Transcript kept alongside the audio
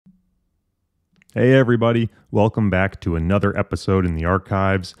Hey everybody, welcome back to another episode in the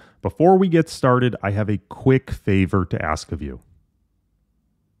archives. Before we get started, I have a quick favor to ask of you.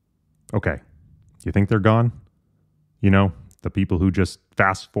 Okay, you think they're gone? You know, the people who just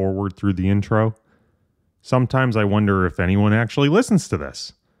fast forward through the intro? Sometimes I wonder if anyone actually listens to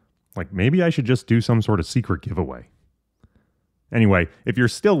this. Like maybe I should just do some sort of secret giveaway. Anyway, if you're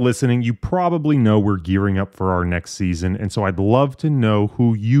still listening, you probably know we're gearing up for our next season, and so I'd love to know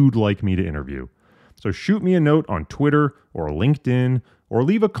who you'd like me to interview. So shoot me a note on Twitter or LinkedIn or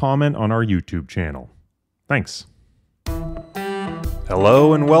leave a comment on our YouTube channel. Thanks.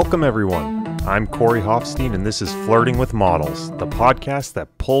 Hello and welcome everyone. I'm Corey Hofstein and this is Flirting with Models, the podcast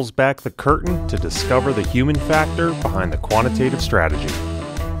that pulls back the curtain to discover the human factor behind the quantitative strategy.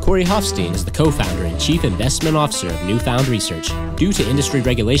 Corey Hofstein is the co-founder and chief investment officer of Newfound Research. Due to industry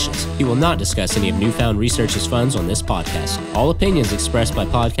regulations, he will not discuss any of Newfound Research's funds on this podcast. All opinions expressed by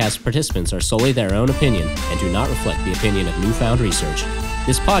podcast participants are solely their own opinion and do not reflect the opinion of Newfound Research.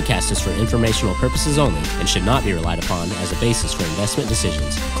 This podcast is for informational purposes only and should not be relied upon as a basis for investment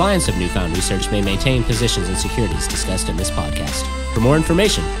decisions. Clients of Newfound Research may maintain positions in securities discussed in this podcast. For more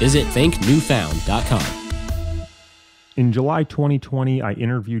information, visit thinknewfound.com. In July 2020, I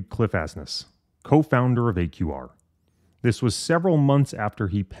interviewed Cliff Asness, co-founder of AQR. This was several months after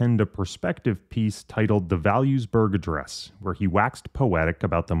he penned a perspective piece titled The Valuesburg Address, where he waxed poetic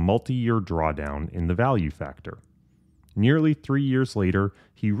about the multi-year drawdown in the value factor. Nearly 3 years later,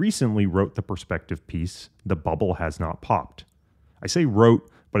 he recently wrote the perspective piece, The Bubble Has Not Popped. I say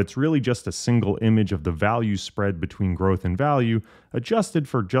wrote, but it's really just a single image of the value spread between growth and value, adjusted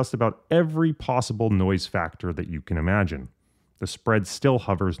for just about every possible noise factor that you can imagine. The spread still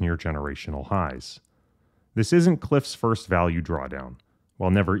hovers near generational highs. This isn't Cliff's first value drawdown.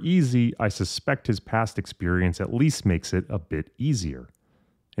 While never easy, I suspect his past experience at least makes it a bit easier.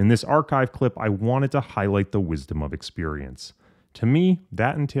 In this archive clip, I wanted to highlight the wisdom of experience. To me,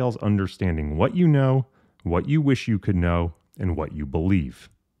 that entails understanding what you know, what you wish you could know, and what you believe.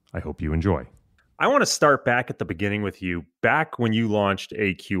 I hope you enjoy. I want to start back at the beginning with you. Back when you launched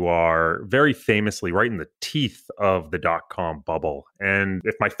AQR, very famously right in the teeth of the dot-com bubble. And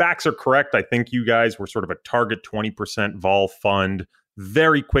if my facts are correct, I think you guys were sort of a target 20% vol fund,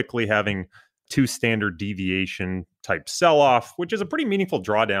 very quickly having 2 standard deviation type sell-off, which is a pretty meaningful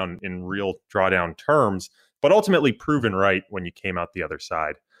drawdown in real drawdown terms, but ultimately proven right when you came out the other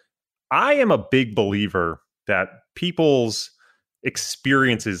side. I am a big believer that people's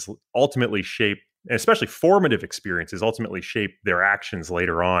experiences ultimately shape, and especially formative experiences ultimately shape their actions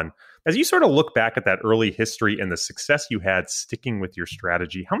later on. As you sort of look back at that early history and the success you had sticking with your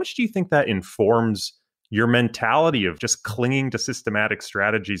strategy, how much do you think that informs your mentality of just clinging to systematic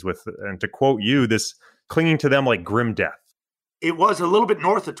strategies with, and to quote you, this clinging to them like grim death? It was a little bit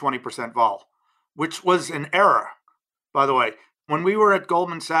north of 20% vol, which was an error, by the way. When we were at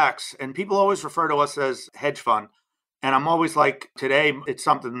Goldman Sachs, and people always refer to us as hedge fund, and I'm always like, today it's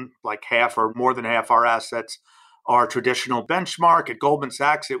something like half or more than half our assets are traditional benchmark. At Goldman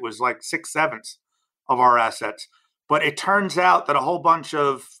Sachs, it was like 6/7 of our assets. But it turns out that a whole bunch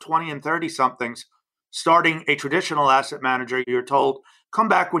of 20 and 30 somethings starting a traditional asset manager, you're told, come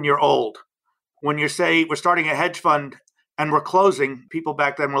back when you're old. When you say we're starting a hedge fund and we're closing, people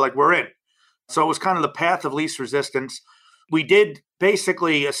back then were like, we're in. So it was kind of the path of least resistance. We did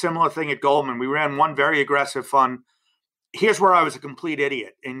basically a similar thing at Goldman. We ran one very aggressive fund. Here's where I was a complete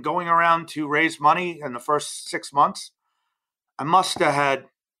idiot. In going around to raise money in the first 6 months, I must have had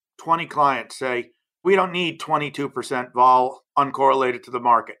 20 clients say, we don't need 22% vol uncorrelated to the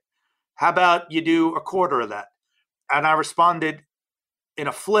market. How about you do a quarter of that? And I responded in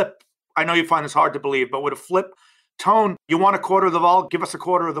a flip. I know you find this hard to believe, but with a flip tone, you want a quarter of the vol, give us a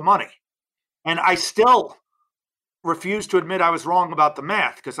quarter of the money. And I still refuse to admit I was wrong about the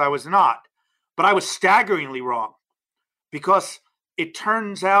math because I was not, but I was staggeringly wrong. Because it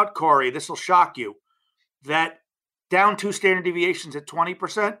turns out, Corey, this will shock you, that down 2 standard deviations at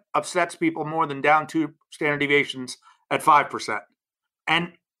 20% upsets people more than down 2 standard deviations at 5%.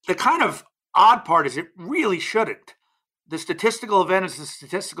 And the kind of odd part is it really shouldn't. The statistical event is the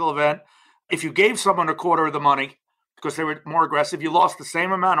statistical event. If you gave someone a quarter of the money because they were more aggressive, you lost the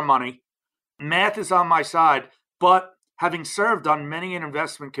same amount of money. Math is on my side, but having served on many an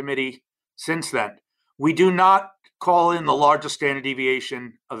investment committee since then, we do not call in the largest standard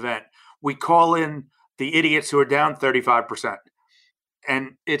deviation event. We call in the idiots who are down 35%.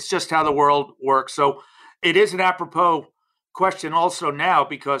 And it's just how the world works. So it is an apropos question also now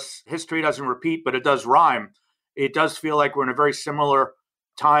because history doesn't repeat, but it does rhyme. It does feel like we're in a very similar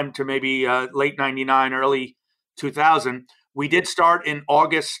time to maybe late 99, early 2000, We did start in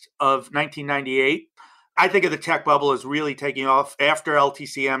August of 1998. I think of the tech bubble as really taking off after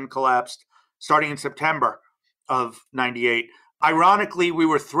LTCM collapsed, starting in September of 98. Ironically, we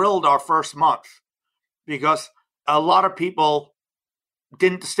were thrilled our first month because a lot of people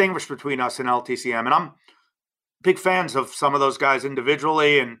didn't distinguish between us and LTCM. And I'm big fans of some of those guys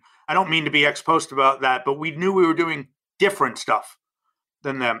individually. And I don't mean to be ex post about that, but we knew we were doing different stuff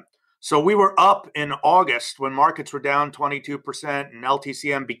than them. So we were up in August when markets were down 22% and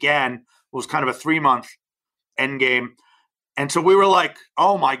LTCM began. It was kind of a 3-month end game. And so we were like,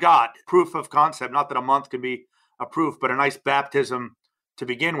 oh my God, proof of concept. Not that a month can be a proof, but a nice baptism to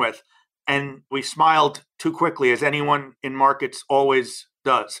begin with. And we smiled too quickly, as anyone in markets always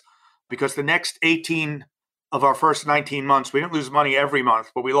does, because the next 18 of our first 19 months, we didn't lose money every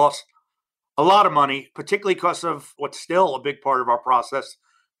month, but we lost a lot of money, particularly because of what's still a big part of our process,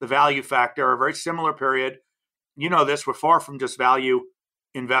 the value factor, a very similar period. You know this, we're far from just value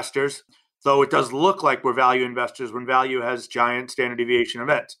investors, though it does look like we're value investors when value has giant standard deviation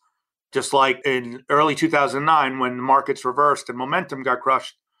events. Just like in early 2009, when the markets reversed and momentum got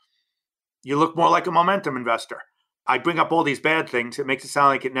crushed, you look more like a momentum investor. I bring up all these bad things. It makes it sound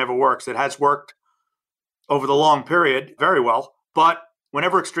like it never works. It has worked over the long period very well. But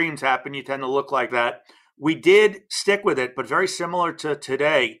whenever extremes happen, you tend to look like that. We did stick with it, but very similar to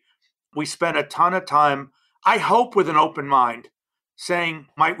today, we spent a ton of time, I hope with an open mind, saying,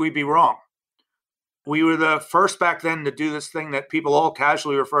 might we be wrong? We were the first back then to do this thing that people all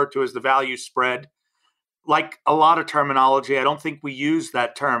casually refer to as the value spread. Like a lot of terminology, I don't think we used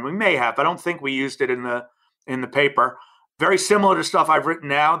that term. We may have. I don't think we used it in the paper. Very similar to stuff I've written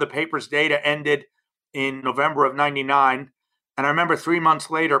now. The paper's data ended in November of 99. And I remember 3 months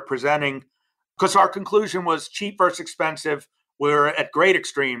later presenting, because our conclusion was cheap versus expensive. We're at great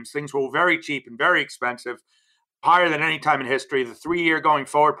extremes. Things were very cheap and very expensive, higher than any time in history. The 3-year going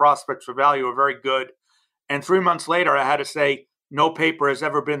forward prospects for value are very good. And 3 months later, I had to say, no paper has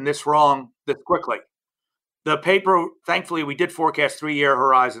ever been this wrong this quickly. The paper, thankfully, we did forecast 3-year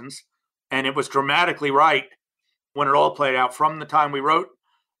horizons, and it was dramatically right when it all played out from the time we wrote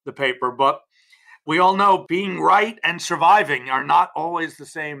the paper. But we all know being right and surviving are not always the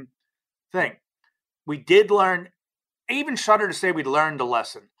same thing. We did learn, I even shudder to say we'd learned a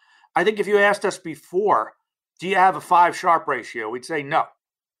lesson. I think if you asked us before, do you have a 5 Sharpe ratio? We'd say no.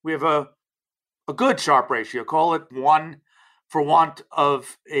 We have a good Sharpe ratio. Call it 1 for want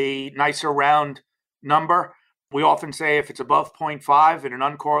of a nicer round number. We often say if it's above 0.5 in an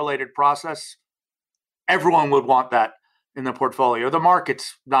uncorrelated process, everyone would want that in the portfolio. The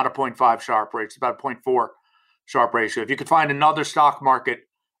market's not a 0.5 Sharpe ratio. It's about a 0.4 Sharpe ratio. If you could find another stock market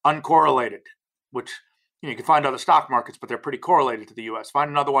uncorrelated, which you can find other stock markets, but they're pretty correlated to the US. Find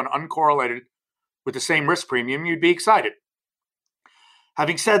another one uncorrelated with the same risk premium, you'd be excited.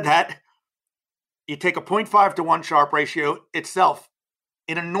 Having said that, you take a 0.5 to 1 Sharpe ratio itself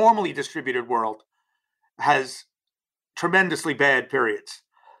in a normally distributed world has tremendously bad periods.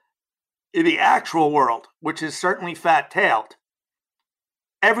 In the actual world, which is certainly fat-tailed,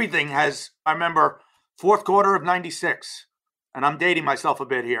 everything has, I remember, fourth quarter of 96, and I'm dating myself a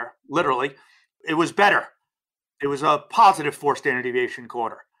bit here, literally, it was better. It was a positive 4 standard deviation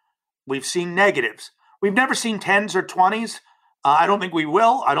quarter. We've seen negatives. We've never seen 10s or 20s. I don't think we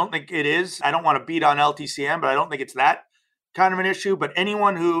will. I don't think it is. I don't want to beat on LTCM, but I don't think it's that kind of an issue. But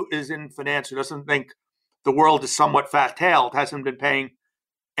anyone who is in finance who doesn't think the world is somewhat fat-tailed hasn't been paying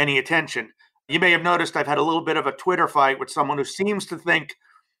any attention. You may have noticed I've had a little bit of a Twitter fight with someone who seems to think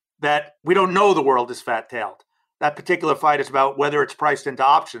that we don't know the world is fat-tailed. That particular fight is about whether it's priced into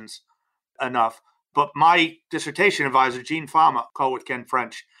options enough. But my dissertation advisor, Gene Fama, called with Ken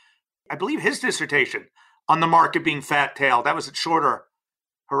French, I believe his dissertation on the market being fat-tailed, that was at shorter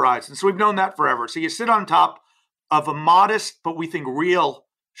horizon. So we've known that forever. So you sit on top of a modest, but we think real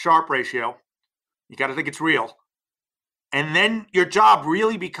Sharpe ratio. You got to think it's real. And then your job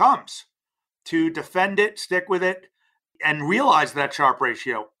really becomes to defend it, stick with it, and realize that Sharpe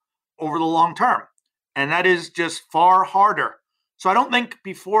ratio over the long term. And that is just far harder. So I don't think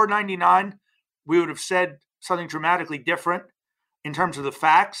before 99, we would have said something dramatically different in terms of the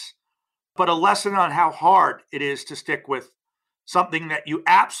facts, but a lesson on how hard it is to stick with something that you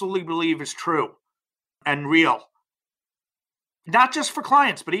absolutely believe is true and real. Not just for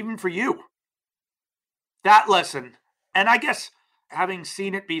clients, but even for you. That lesson, and I guess having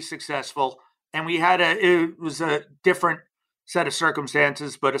seen it be successful, and it was a different set of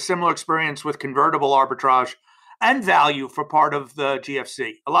circumstances, but a similar experience with convertible arbitrage and value for part of the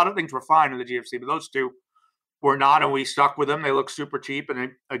GFC. A lot of things were fine in the GFC, but those two were not, and we stuck with them. They looked super cheap, and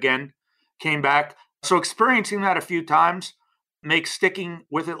it, again, came back. So experiencing that a few times, makes sticking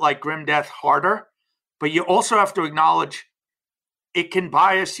with it like grim death harder. But you also have to acknowledge it can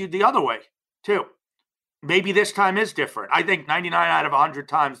bias you the other way, too. Maybe this time is different. I think 99 out of 100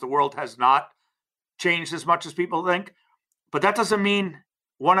 times the world has not changed as much as people think. But that doesn't mean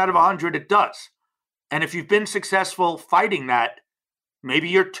 1 out of 100 it does. And if you've been successful fighting that, maybe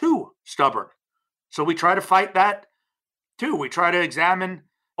you're too stubborn. So we try to fight that too. We try to examine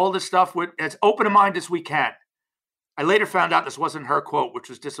all this stuff with as open a mind as we can. I later found out this wasn't her quote, which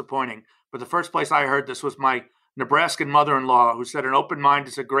was disappointing. But the first place I heard this was my Nebraskan mother-in-law, who said an open mind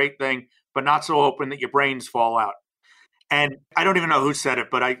is a great thing, but not so open that your brains fall out. And I don't even know who said it,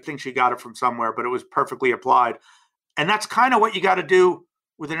 but I think she got it from somewhere, but it was perfectly applied. And that's kind of what you got to do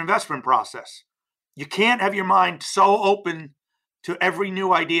with an investment process. You can't have your mind so open to every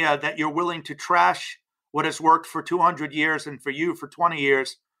new idea that you're willing to trash what has worked for 200 years and for you for 20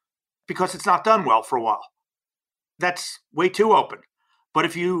 years because it's not done well for a while. That's way too open. But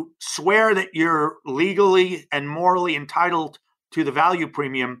if you swear that you're legally and morally entitled to the value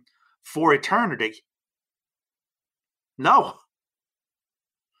premium for eternity, no.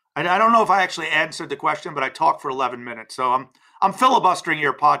 And I don't know if I actually answered the question, but I talked for 11 minutes. So I'm filibustering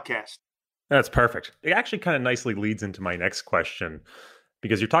your podcast. That's perfect. It actually kind of nicely leads into my next question,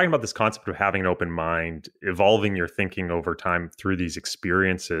 because you're talking about this concept of having an open mind, evolving your thinking over time through these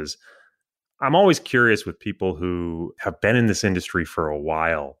experiences. I'm always curious with people who have been in this industry for a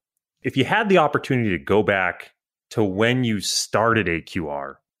while. If you had the opportunity to go back to when you started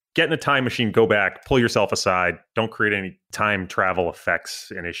AQR, get in a time machine, go back, pull yourself aside, don't create any time travel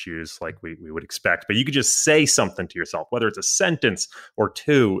effects and issues like we would expect, but you could just say something to yourself, whether it's a sentence or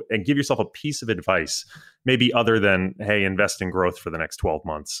two, and give yourself a piece of advice, maybe other than, hey, invest in growth for the next 12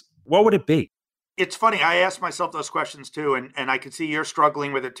 months. What would it be? It's funny. I asked myself those questions too, and I can see you're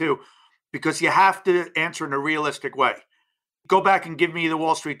struggling with it too, because you have to answer in a realistic way. Go back and give me the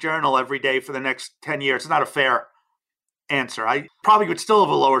Wall Street Journal every day for the next 10 years. It's not a fair answer. I probably would still have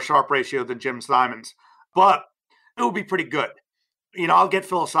a lower Sharpe ratio than Jim Simons, but it would be pretty good. I'll get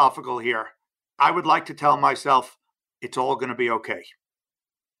philosophical here. I would like to tell myself it's all going to be okay.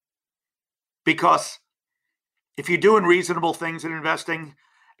 Because if you're doing reasonable things in investing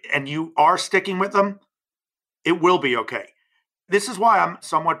and you are sticking with them, it will be okay. This is why I'm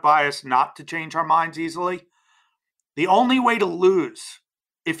somewhat biased not to change our minds easily. The only way to lose,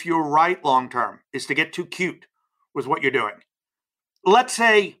 if you're right long-term, is to get too cute with what you're doing. Let's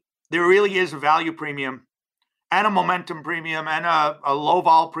say there really is a value premium and a momentum premium and a low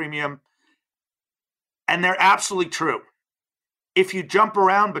vol premium, and they're absolutely true. If you jump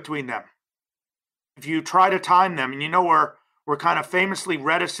around between them, if you try to time them, and we're kind of famously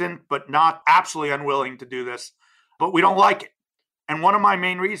reticent but not absolutely unwilling to do this, but we don't like it. And one of my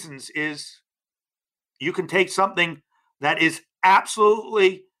main reasons is you can take something that is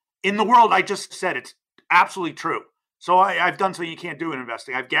absolutely in the world. I just said it's absolutely true. So I've done something you can't do in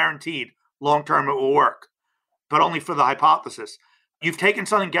investing. I've guaranteed long-term it will work, but only for the hypothesis. You've taken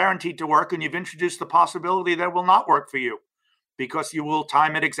something guaranteed to work and you've introduced the possibility that it will not work for you because you will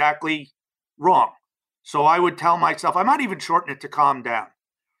time it exactly wrong. So I would tell myself, I might even shorten it to calm down,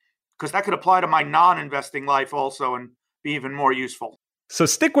 because that could apply to my non-investing life also and be even more useful. So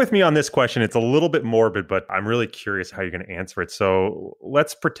stick with me on this question. It's a little bit morbid, but I'm really curious how you're going to answer it. So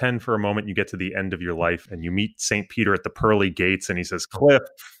let's pretend for a moment you get to the end of your life and you meet St. Peter at the pearly gates and he says, Cliff,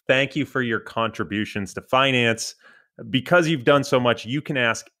 thank you for your contributions to finance. Because you've done so much, you can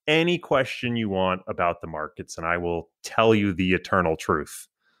ask any question you want about the markets and I will tell you the eternal truth.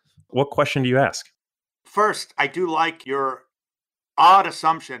 What question do you ask? First, I do like your odd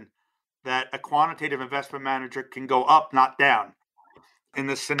assumption that a quantitative investment manager can go up, not down. In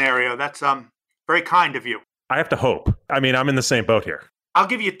this scenario, that's very kind of you. I have to hope. I mean, I'm in the same boat here. I'll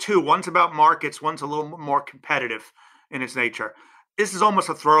give you two. One's about markets. One's a little more competitive in its nature. This is almost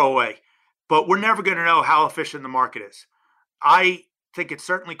a throwaway, but we're never going to know how efficient the market is. I think it's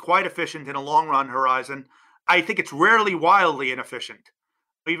certainly quite efficient in a long-run horizon. I think it's rarely wildly inefficient.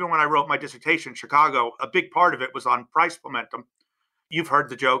 Even when I wrote my dissertation in Chicago, a big part of it was on price momentum. You've heard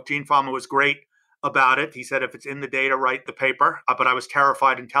the joke. Gene Fama was great about it. He said, if it's in the data, write the paper. But I was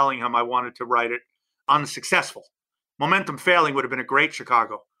terrified in telling him I wanted to write it unsuccessful. Momentum failing would have been a great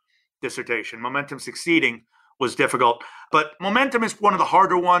Chicago dissertation. Momentum succeeding was difficult. But momentum is one of the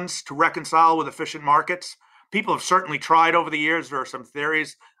harder ones to reconcile with efficient markets. People have certainly tried over the years. There are some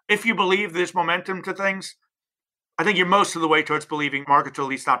theories. If you believe there's momentum to things, I think you're most of the way towards believing markets are at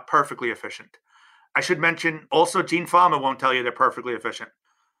least not perfectly efficient. I should mention also Gene Fama won't tell you they're perfectly efficient.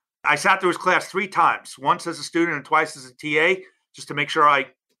 I sat through his class 3 times, once as a student and twice as a TA, just to make sure I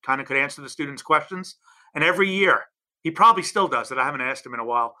kind of could answer the students' questions. And every year He probably still does it. I haven't asked him in a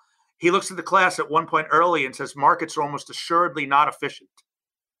while. He looks at the class at one point early and says markets are almost assuredly not efficient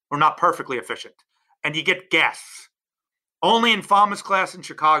or not perfectly efficient. And you get gasps. Only in Fama's class in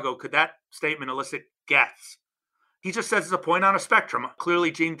Chicago could that statement elicit gasps. He just says it's a point on a spectrum.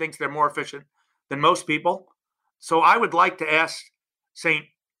 Clearly, Gene thinks they're more efficient than most people. So I would like to ask St.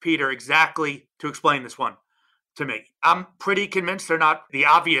 Peter exactly to explain this one to me. I'm pretty convinced they're not the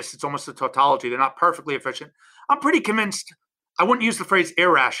obvious. It's almost a tautology. They're not perfectly efficient. I'm pretty convinced. I wouldn't use the phrase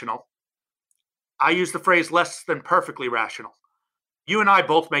irrational. I use the phrase less than perfectly rational. You and I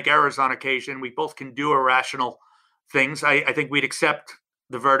both make errors on occasion. We both can do irrational things. I think we'd accept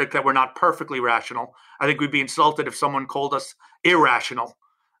the verdict that we're not perfectly rational. I think we'd be insulted if someone called us irrational.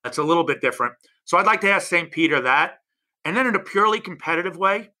 That's a little bit different. So I'd like to ask St. Peter that. And then in a purely competitive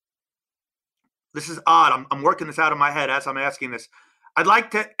way, this is odd. I'm working this out in my head as I'm asking this. I'd like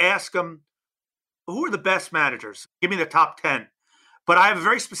to ask him, who are the best managers? Give me the top 10. But I have a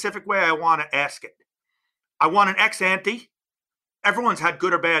very specific way I want to ask it. I want an ex ante. Everyone's had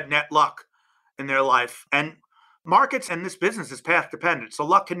good or bad net luck in their life. And markets and this business is path dependent. So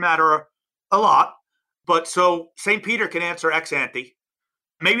luck can matter a lot. But so St. Peter can answer ex ante.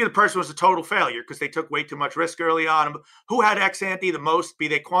 Maybe the person was a total failure because they took way too much risk early on. Who had ex ante the most, be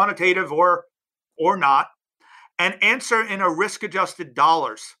they quantitative or not? And answer in a risk-adjusted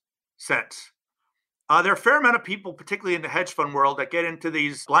dollars sense. There are a fair amount of people, particularly in the hedge fund world, that get into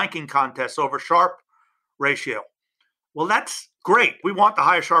these blanking contests over Sharpe ratio. Well, that's great. We want the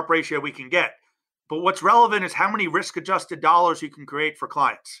highest Sharpe ratio we can get. But what's relevant is how many risk-adjusted dollars you can create for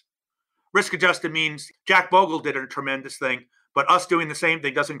clients. Risk-adjusted means Jack Bogle did a tremendous thing, but us doing the same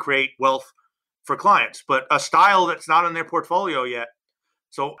thing doesn't create wealth for clients, but a style that's not in their portfolio yet.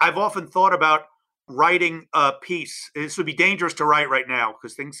 So I've often thought about writing a piece. This would be dangerous to write right now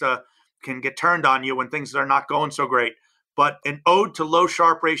because things can get turned on you when things are not going so great, but an ode to low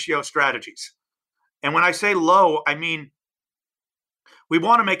Sharpe ratio strategies. And when I say low, I mean, we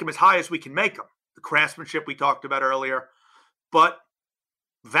want to make them as high as we can make them. The craftsmanship we talked about earlier, but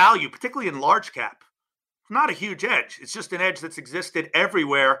value, particularly in large cap, not a huge edge. It's just an edge that's existed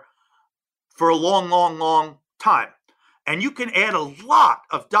everywhere for a long, long, long time. And you can add a lot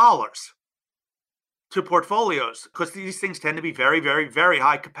of dollars to portfolios because these things tend to be very, very, very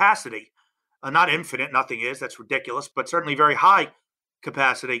high capacity. Not infinite, nothing is. That's ridiculous, but certainly very high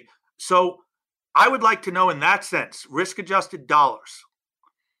capacity. So I would like to know in that sense, risk-adjusted dollars.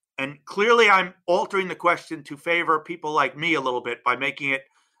 And clearly I'm altering the question to favor people like me a little bit by making it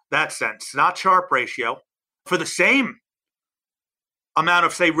that sense, not Sharpe ratio. For the same amount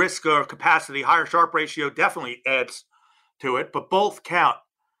of, say, risk or capacity, higher Sharpe ratio definitely adds to it, but both count.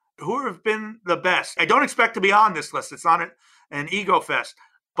 Who have been the best? I don't expect to be on this list. It's not an ego fest,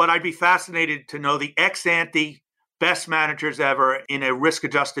 but I'd be fascinated to know the ex-ante best managers ever in a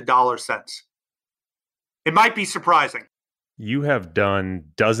risk-adjusted dollar sense. It might be surprising. You have done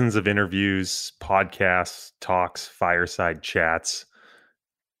dozens of interviews, podcasts, talks, fireside chats,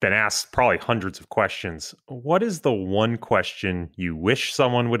 been asked probably hundreds of questions. What is the one question you wish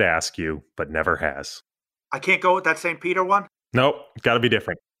someone would ask you, but never has? I can't go with that St. Peter one? Nope, got to be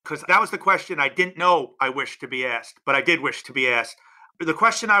different. Because that was the question I didn't know I wished to be asked, but I did wish to be asked. The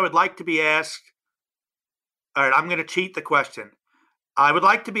question I would like to be asked, all right, I'm going to cheat the question. I would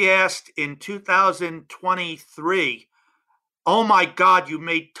like to be asked in 2023, oh my God, you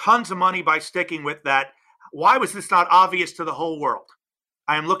made tons of money by sticking with that. Why was this not obvious to the whole world?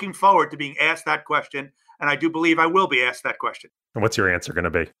 I am looking forward to being asked that question, and I do believe I will be asked that question. And what's your answer going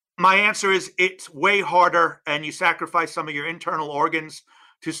to be? My answer is it's way harder, and you sacrifice some of your internal organs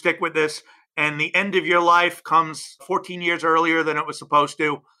to stick with this, and the end of your life comes 14 years earlier than it was supposed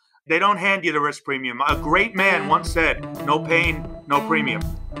to. They don't hand you the risk premium. A great man once said, no pain, no premium.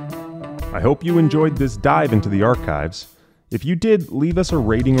 I hope you enjoyed this dive into the archives. If you did, leave us a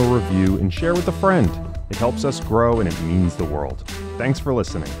rating or review and share with a friend. It helps us grow and it means the world. Thanks for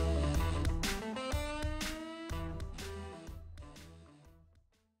listening.